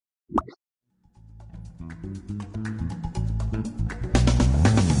If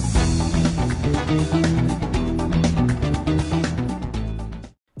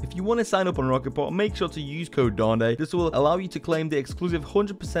you want to sign up on Rocket Pot, make sure to use code Donde. This will allow you to claim the exclusive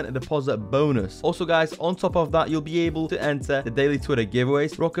 100% deposit bonus. Also guys, on top of that, you'll be able to enter the daily Twitter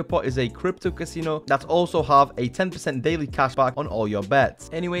giveaways. Rocket Pot is a crypto casino that also have a 10% daily cashback on all your bets.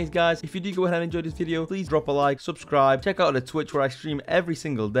 Anyways guys, if you do go ahead and enjoy this video, please drop a like, subscribe, check out the Twitch where I stream every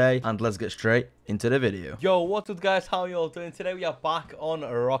single day, and let's get straight into the video. Yo, what's up guys, how you all doing? Today we are back on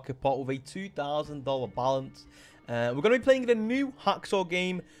Rocket Pot with a $2,000 balance. We're going to be playing the new hacksaw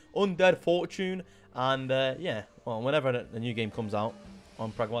game, Undead Fortune, and yeah, well, whenever a new game comes out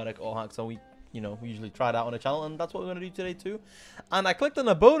on Pragmatic or Hacksaw, we usually try it out on the channel, and that's what we're going to do today too. And I clicked on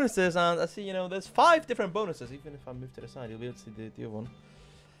the bonuses, and I see, there's 5 different bonuses. Even if I move to the side, you'll be able to see the other one.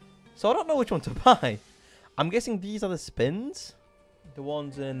 So I don't know which one to buy. I'm guessing these are the spins, the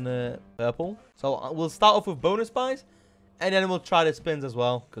ones in purple. So we'll start off with bonus buys, and then we'll try the spins as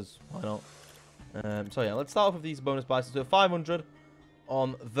well, because why not? So yeah, let's start off with these bonus buys. So 500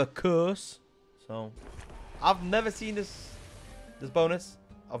 on the curse. So I've never seen this bonus.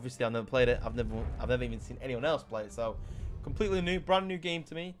 Obviously, I've never played it. I've never even seen anyone else play it. So completely new, brand new game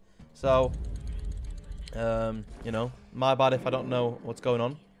to me. So my bad if I don't know what's going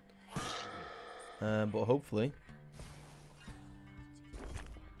on. But hopefully,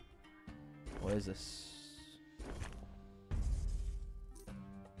 what is this?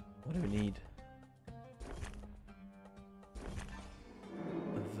 What do we need?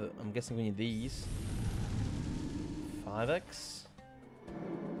 I'm guessing we need these. 5x.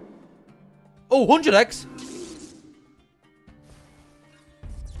 Oh, 100x!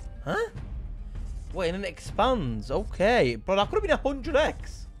 Huh? Wait, and then it expands. Okay, but that could have been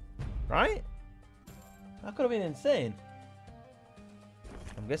 100x. Right? That could have been insane.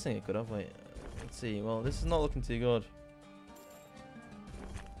 I'm guessing it could have. Wait, let's see. Well, this is not looking too good.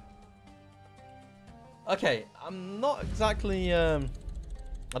 Okay, I'm not exactly...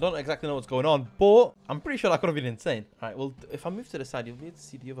 I don't exactly know what's going on, but I'm pretty sure that could have been insane. All right, well, if I move to the side, you'll be able to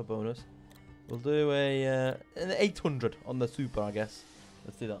see the other bonus. We'll do an 800 on the super, I guess.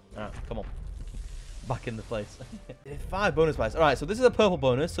 Let's do that. All right, come on. Back in the place. 5 bonus buys. All right, so this is a purple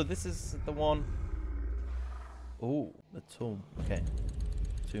bonus. So this is the one. Oh, the tomb. Okay,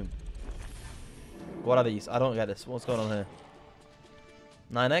 tomb. What are these? I don't get this. What's going on here?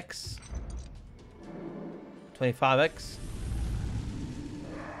 9x. 25x.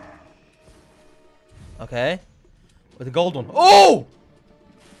 Okay. With the gold one. Oh!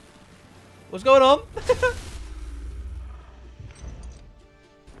 What's going on?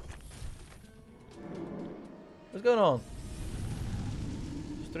 What's going on?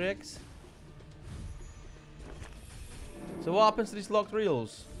 Just 3x. So what happens to these locked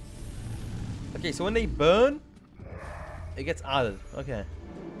reels? Okay, so when they burn, it gets added. Okay.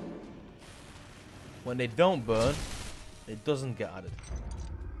 When they don't burn, it doesn't get added.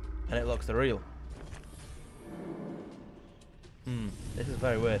 And it locks the reel. This is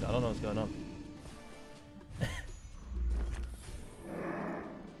very weird. I don't know what's going on.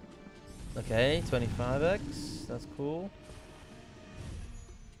 Okay, 25x. That's cool.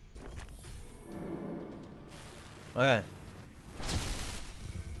 Okay.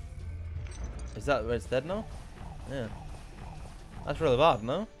 Is that where it's dead now? Yeah. That's really bad,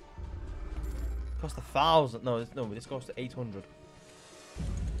 no? Cost 1,000. No, this goes to 800.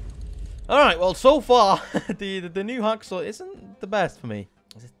 Alright, well, so far, the new hacksaw isn't the best for me.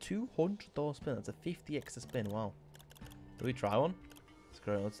 It's a $200 spin. That's a 50x to spin. Wow. Do we try one?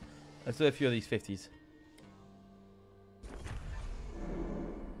 Screw it. Let's do a few of these 50s.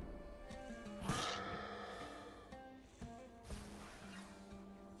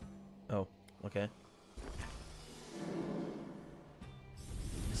 Oh, okay.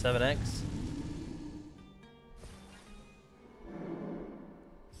 7x.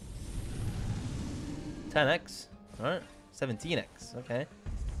 10x. Alright. 17x. Okay.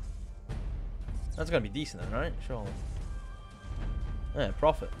 That's going to be decent then, right? Sure. Yeah,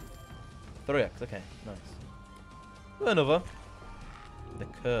 profit. 3x. Okay, nice. Another. The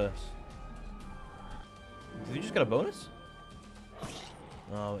curse. Did you just get a bonus?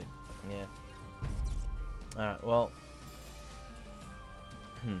 Oh, wait. Yeah. Alright, well.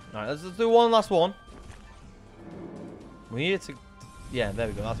 Alright, let's do one last one. We need it to... Yeah, there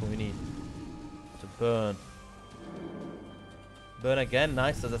we go. That's what we need. To burn. Burn again.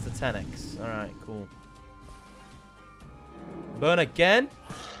 Nice. So that's a 10x. Alright, cool. Burn again.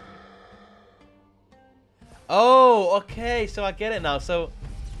 Oh, okay. So I get it now. So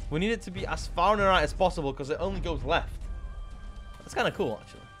we need it to be as far on the right as possible because it only goes left. That's kind of cool,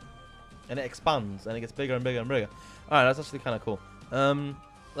 actually. And it expands, and it gets bigger and bigger and bigger. Alright, that's actually kind of cool.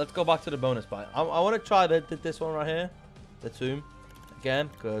 Let's go back to the bonus buy. I want to try this one right here. The tomb. Again,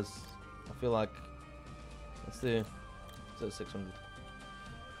 because I feel like... Let's do 600.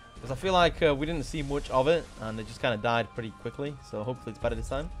 Because I feel like we didn't see much of it, and it just kind of died pretty quickly. So hopefully it's better this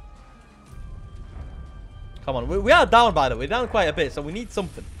time. Come on. We are down, by the way. We're down quite a bit, so we need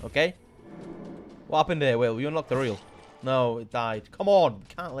something, okay? What happened there, Will? We unlocked the reel. No, it died. Come on. We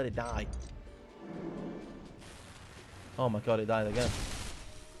can't let it die. Oh my god, it died again.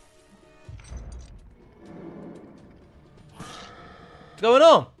 What's going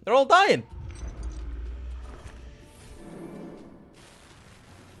on? They're all dying.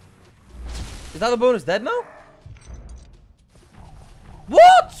 Is that the bonus dead now?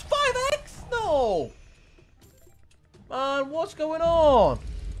 What? 5x? No. Man, what's going on?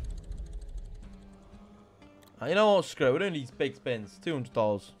 You know what? Screw it. We don't need these big spins.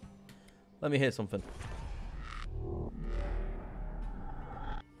 $200. Let me hit something.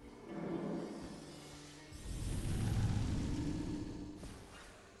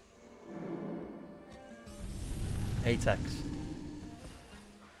 $8x.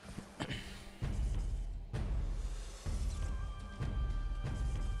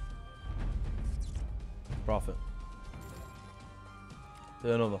 Profit.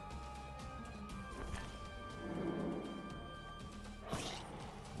 Do another.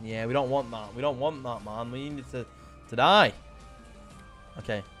 Yeah, we don't want that. We don't want that, man. We need it to die.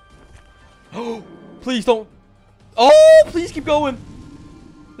 Okay. Oh, please don't. Oh, please keep going.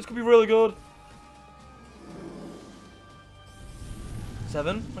 This could be really good.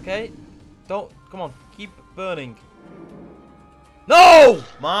 7. Okay. Don't. Come on. Keep burning. No,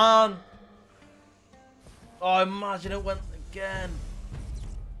 man. Oh, imagine it went again.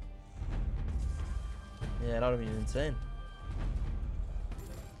 Yeah, that would have been insane.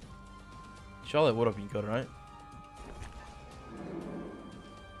 Surely it would have been good, right?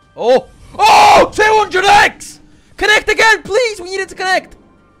 Oh! Oh! 200x! Connect again, please! We need it to connect!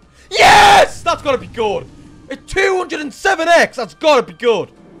 Yes! That's gotta be good! It's 207x! That's gotta be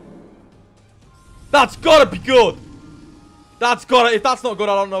good! That's gotta be good! That's gotta... If that's not good,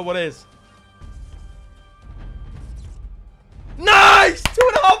 I don't know what is. Nice!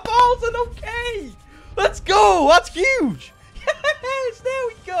 2,500! Okay! Let's go! That's huge! Yes! There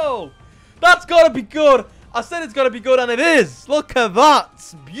we go! That's gotta be good. I said it's gotta be good, and it is. Look at that.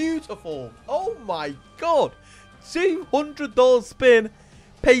 It's beautiful. Oh my god. $200 spin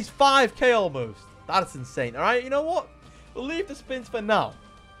pays 5k almost. That's insane. Alright, you know what? We'll leave the spins for now.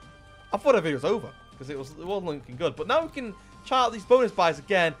 I thought the video was over because it wasn't looking good. But now we can try out these bonus buys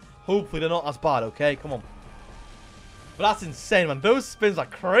again. Hopefully they're not as bad, okay? Come on. But that's insane, man. Those spins are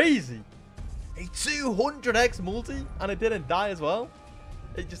crazy. A 200x multi, and it didn't die as well.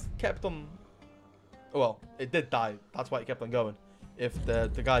 It just kept on... Well, it did die. That's why it kept on going. If the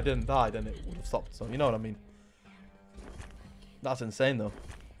guy didn't die, then it would have stopped. So, you know what I mean. That's insane, though.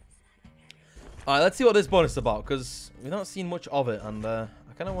 Alright, let's see what this bonus is about. Because we've not seen much of it. And I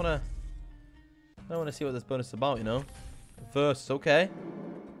kind of want to... I want to see what this bonus is about, you know. Verse, okay.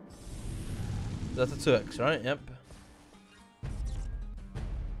 That's a 2x, right? Yep.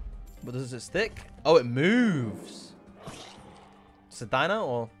 But does it stick? Oh, it moves. Does it die now,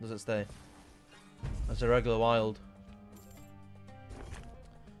 or does it stay? That's a regular wild.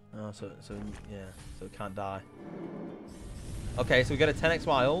 Oh, so yeah, so it can't die. Okay, so we get a 10x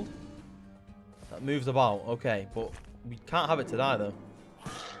wild. That moves about. Okay, but we can't have it to die though.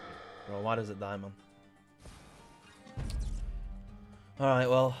 Bro, why does it die, man? All right,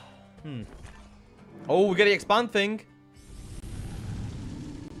 well, Oh, we get the expand thing.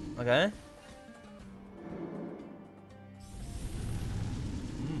 Okay.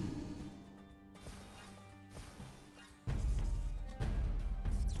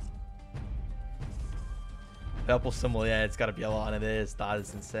 Purple symbol, yeah, it's got to be a lot, and it is. That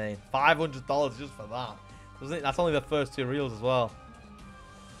is insane. $500 just for that. Doesn't it? That's only the first 2 reels as well.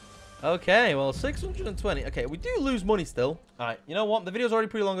 Okay, well, 620. Okay, we do lose money still. All right, you know what? The video's already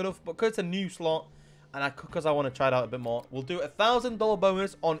pretty long enough, but because it's a new slot, and because I want to try it out a bit more, we'll do a $1,000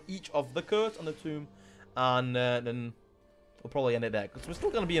 bonus on each of the curse and the tomb, and then we'll probably end it there, because we're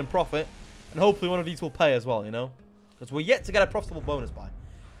still going to be in profit, and hopefully one of these will pay as well, you know? Because we're yet to get a profitable bonus buy.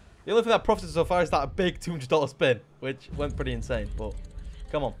 The only thing that profited so far is that big $200 spin, which went pretty insane, but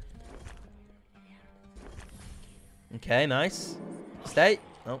come on. Okay, nice. Stay.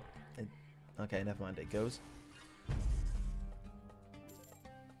 Oh, okay, never mind, it goes.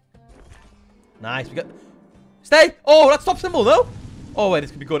 Nice, we got... Stay! Oh, that's top symbol, no? Oh, wait,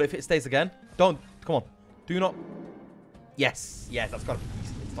 this could be good if it stays again. Don't, come on. Do not... Yes, yes, that's got to be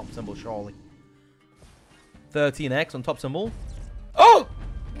decent. It's top top symbol, surely. 13x on top symbol. Oh!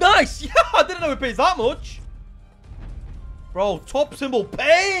 Nice! Yeah, I didn't know it pays that much. Bro, top symbol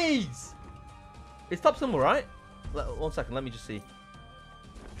pays! It's top symbol, right? 1 second, let me just see.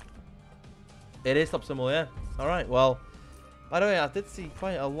 It is top symbol, yeah. Alright, well. By the way, I did see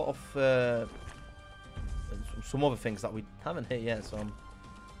quite a lot of some other things that we haven't hit yet, so I'm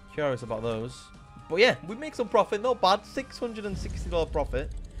curious about those. But yeah, we make some profit, not bad. $660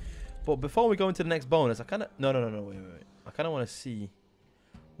 profit. But before we go into the next bonus, I kind of... No, wait. I kind of want to see...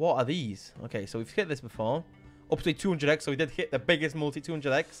 What are these? Okay, so we've hit this before. Up to 200x, so we did hit the biggest multi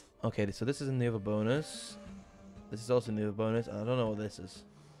 200x. Okay, so this is in the other bonus. This is also in the other bonus, and I don't know what this is.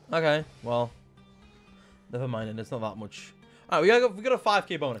 Okay, well... Never mind, and it's not that much. Alright, we got a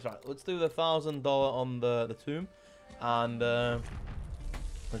 5k bonus. Right, let's do the $1,000 on the tomb. And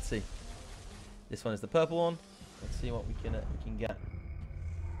let's see. This one is the purple one. Let's see what we can get.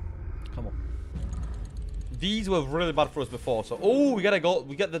 Come on. These were really bad for us before. So, oh, we get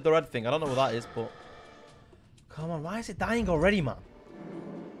the red thing. I don't know what that is, but come on, why is it dying already, man?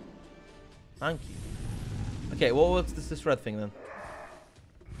 Thank you. Okay, well, what's this red thing then?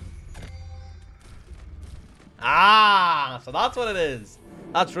 Ah, so that's what it is.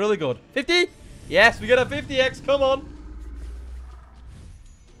 That's really good. 50? Yes, we get a 50x. Come on.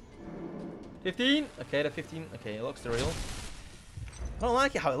 15? Okay, the 15. Okay, it looks surreal. I don't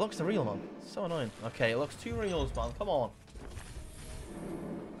like it how it looks surreal, man. It's so annoying. Okay, it looks too real, man. Come on.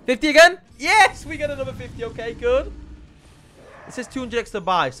 50 again? Yes, we get another 50. Okay, good. It says 200x to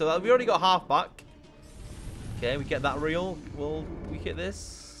buy, so we already got half back. Okay, we get that reel. Will we hit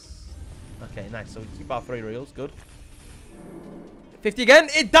this? Okay, nice. So we keep our 3 reels. Good. 50 again.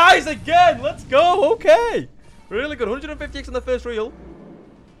 It dies again. Let's go. Okay. Really good. 150x on the first reel.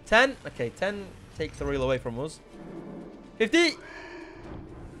 10. Okay, 10 takes the reel away from us. 50.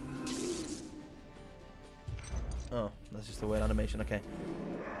 Oh, that's just a weird animation. Okay.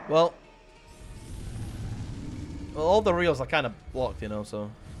 Well, all the reels are kind of blocked, you know, so...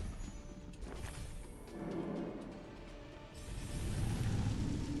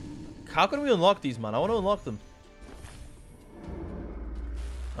 How can we unlock these, man? I want to unlock them.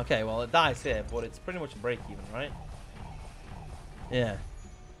 Okay, well, it dies here, but it's pretty much a break even, right? Yeah.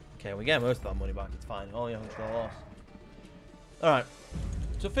 Okay, we get most of that money back. It's fine. Only $100 loss. Alright.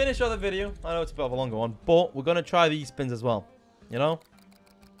 To finish off the video, I know it's a bit of a longer one, but we're going to try these spins as well. You know?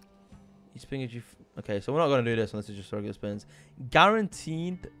 These spins you... Okay, so we're not going to do this unless it's just regular spins.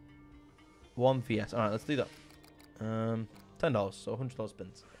 Guaranteed 1 VS. Alright, let's do that. $10, so $100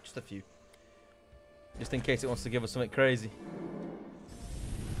 spins. Just a few. Just in case it wants to give us something crazy.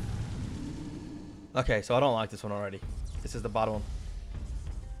 Okay, so I don't like this one already. This is the bad one.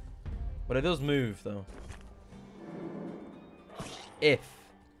 But it does move, though. If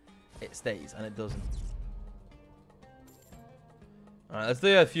it stays, and it doesn't. Alright, let's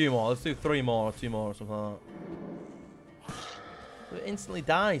do a few more. Let's do 3 more or 2 more or something like that. It instantly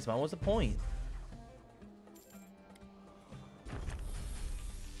dies, man. What's the point?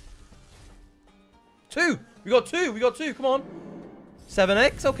 Two! We got 2! We got 2! Come on!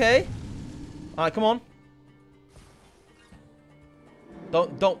 7x, okay. Alright, come on.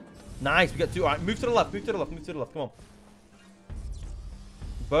 Don't. Nice, we got 2. Alright, move to the left, move to the left, move to the left. Come on.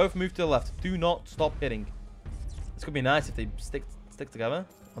 Both move to the left. Do not stop hitting. This could be nice if they stick together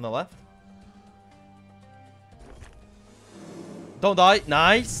on the left. Don't die.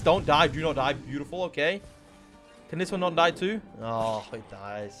 Nice. Don't die. Do not die. Beautiful. Okay. Can this one not die too? Oh, it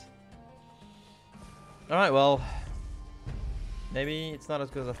dies. Alright, well. Maybe it's not as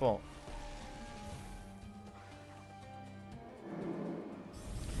good as I thought.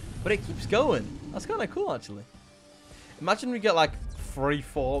 But it keeps going. That's kind of cool, actually. Imagine we get like 3,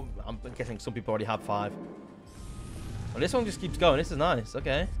 4. I'm guessing some people already have 5. Well, this one just keeps going. This is nice.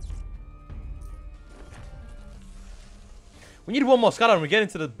 Okay. We need 1 more scatter and we get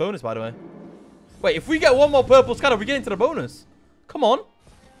into the bonus, by the way. Wait, if we get 1 more purple scatter, we get into the bonus. Come on.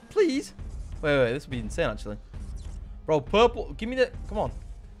 Please. Wait. This would be insane, actually. Bro, purple. Give me the... Come on.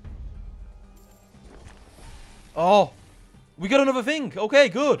 Oh. We got another thing. Okay,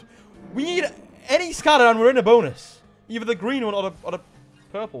 good. We need any scatter and we're in a bonus. Either the green one or the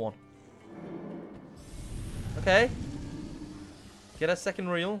purple one. Okay. Get a second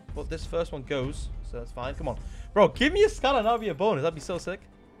reel, but this first one goes, so that's fine. Come on. Bro, give me a scatter and that'll be a bonus. That'd be so sick.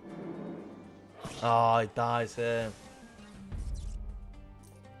 Oh, it dies here.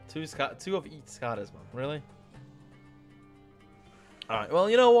 2 of each scatters, man. Really? Alright, well,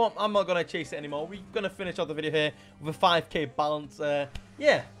 you know what? I'm not going to chase it anymore. We're going to finish off the video here with a 5k balance.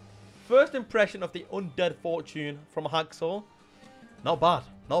 Yeah. First impression of the Undead Fortune from Hacksaw. Not bad.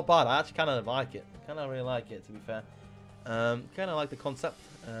 Not bad. I actually kind of like it. Kind of really like it, to be fair. Kind of like the concept.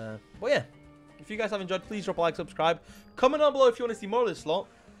 But yeah, if you guys have enjoyed, please drop a like, subscribe. Comment down below if you want to see more of this slot.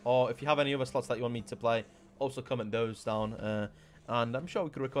 Or if you have any other slots that you want me to play. Also comment those down. And I'm sure we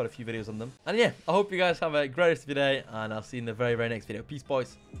could record a few videos on them. And yeah, I hope you guys have a great rest of your day. And I'll see you in the very, very next video. Peace,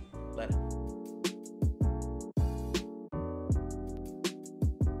 boys. Later.